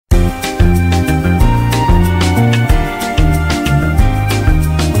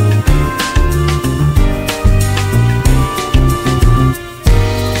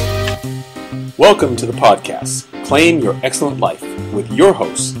Welcome to the podcast, Claim Your Excellent Life, with your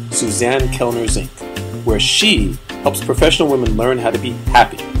host, Suzanne Kellner-Zinck, where she helps professional women learn how to be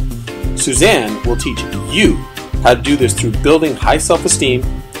happy. Suzanne will teach you how to do this through building high self-esteem,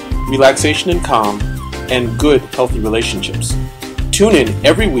 relaxation and calm, and good, healthy relationships. Tune in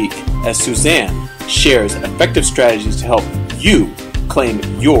every week as Suzanne shares effective strategies to help you claim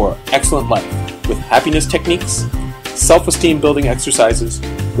your excellent life with happiness techniques, self-esteem building exercises,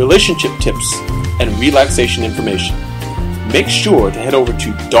 relationship tips, and relaxation information. Make sure to head over to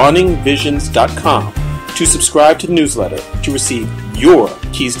dawningvisions.com to subscribe to the newsletter to receive your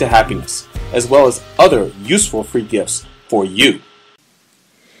keys to happiness, as well as other useful free gifts for you.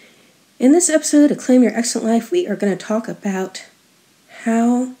 In this episode of Claim Your Excellent Life, we are going to talk about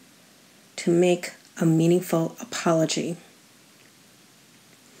how to make a meaningful apology.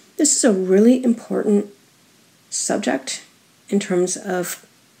 This is a really important subject in terms of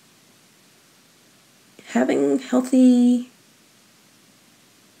having healthy,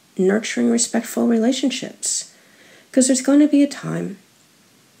 nurturing, respectful relationships. Because there's going to be a time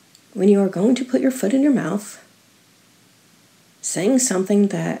when you are going to put your foot in your mouth, saying something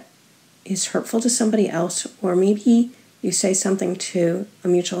that is hurtful to somebody else, or maybe you say something to a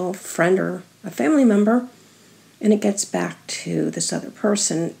mutual friend or a family member, and it gets back to this other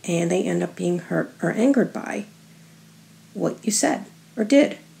person, and they end up being hurt or angered by what you said or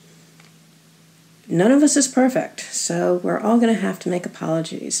did. None of us is perfect, so we're all going to have to make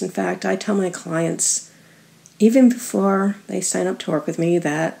apologies. In fact, I tell my clients, even before they sign up to work with me,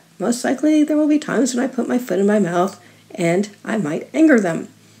 that most likely there will be times when I put my foot in my mouth and I might anger them.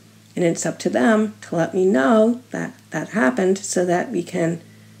 And it's up to them to let me know that that happened so that we can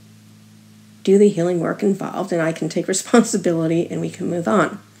do the healing work involved and I can take responsibility and we can move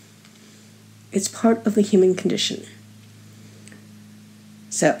on. It's part of the human condition.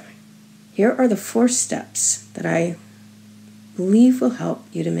 So, here are the 4 steps that I believe will help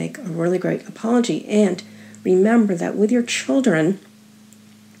you to make a really great apology. And remember that with your children,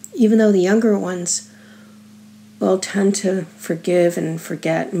 even though the younger ones will tend to forgive and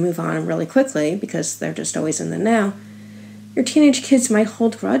forget and move on really quickly because they're just always in the now, your teenage kids might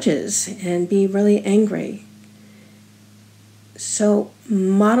hold grudges and be really angry. So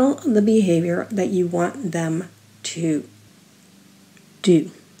model the behavior that you want them to do.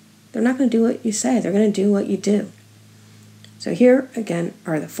 They're not going to do what you say. They're going to do what you do. So here, again,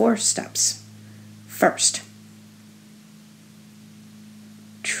 are the 4 steps. First,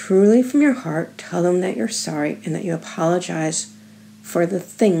 truly from your heart, tell them that you're sorry and that you apologize for the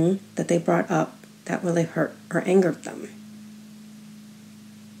thing that they brought up that really hurt or angered them.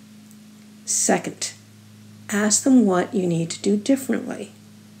 Second, ask them what you need to do differently.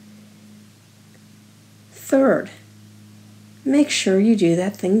 Third, make sure you do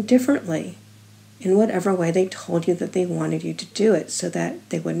that thing differently in whatever way they told you that they wanted you to do it so that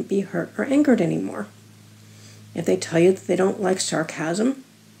they wouldn't be hurt or angered anymore. If they tell you that they don't like sarcasm,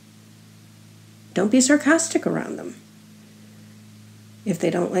 don't be sarcastic around them. If they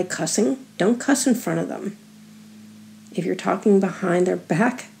don't like cussing, don't cuss in front of them. If you're talking behind their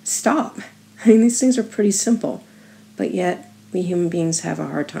back, stop. I mean, these things are pretty simple, but yet we human beings have a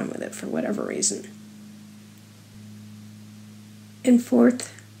hard time with it for whatever reason. And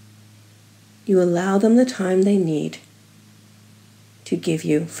fourth, you allow them the time they need to give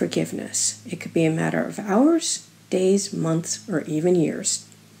you forgiveness. It could be a matter of hours, days, months, or even years.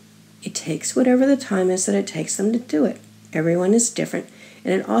 It takes whatever the time is that it takes them to do it. Everyone is different,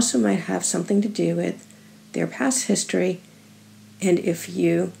 and it also might have something to do with their past history, and if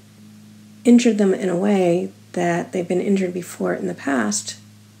you injured them in a way that they've been injured before in the past,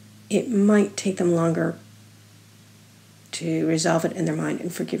 it might take them longer to resolve it in their mind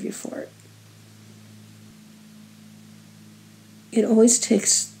and forgive you for it. It always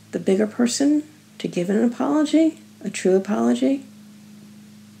takes the bigger person to give an apology, a true apology,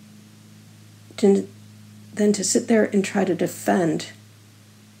 than to sit there and try to defend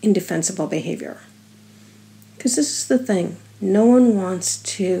indefensible behavior. Because this is the thing, no one wants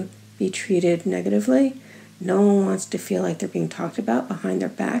to be treated negatively. No one wants to feel like they're being talked about behind their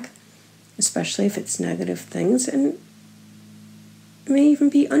back, especially if it's negative things, and it may even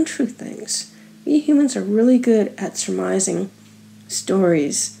be untrue things. We humans are really good at surmising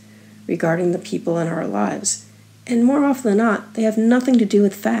stories regarding the people in our lives, and more often than not, they have nothing to do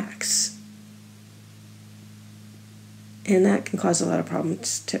with facts. And that can cause a lot of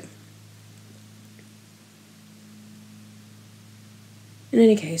problems too. In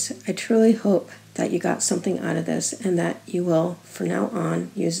any case, I truly hope that you got something out of this and that you will, from now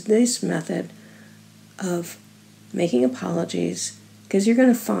on, use this method of making apologies, because you're going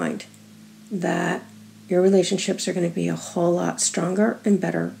to find that your relationships are going to be a whole lot stronger and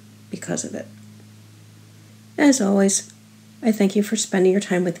better because of it. As always, I thank you for spending your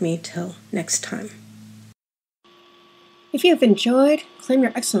time with me till next time. If you have enjoyed Claim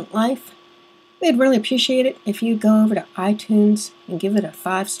Your Excellent Life, we'd really appreciate it if you go over to iTunes and give it a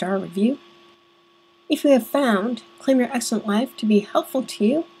 5-star review. If you have found Claim Your Excellent Life to be helpful to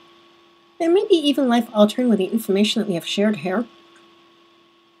you, and maybe even life-altering with the information that we have shared here,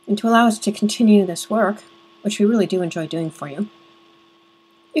 and to allow us to continue this work, which we really do enjoy doing for you,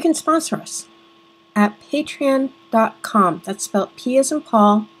 you can sponsor us at patreon.com. That's spelled P as in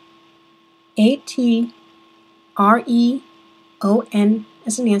Paul, ATREON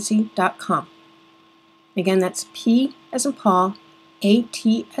as in Nancy.com. Again, that's P as in Paul, AT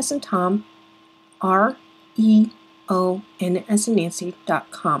as in Tom, REON as in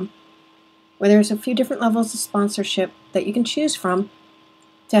Nancy.com, where there's a few different levels of sponsorship that you can choose from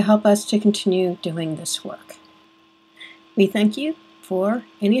to help us to continue doing this work. We thank you for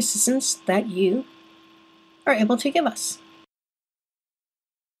any assistance that you are able to give us.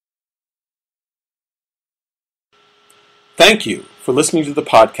 Thank you for listening to the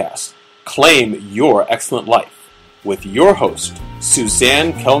podcast, Claim Your Excellent Life, with your host,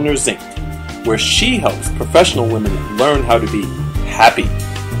 Suzanne Kellner-Zinck, where she helps professional women learn how to be happy.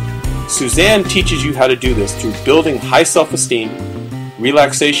 Suzanne teaches you how to do this through building high self-esteem,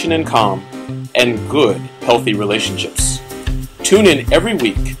 relaxation and calm, and good, healthy relationships. Tune in every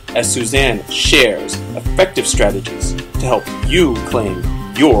week as Suzanne shares effective strategies to help you claim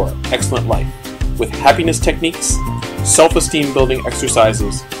your excellent life with happiness techniques, self-esteem building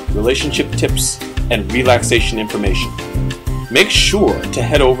exercises, relationship tips, and relaxation information. Make sure to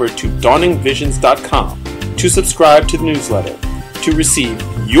head over to dawningvisions.com to subscribe to the newsletter to receive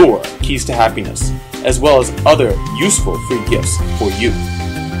your keys to happiness, as well as other useful free gifts for you.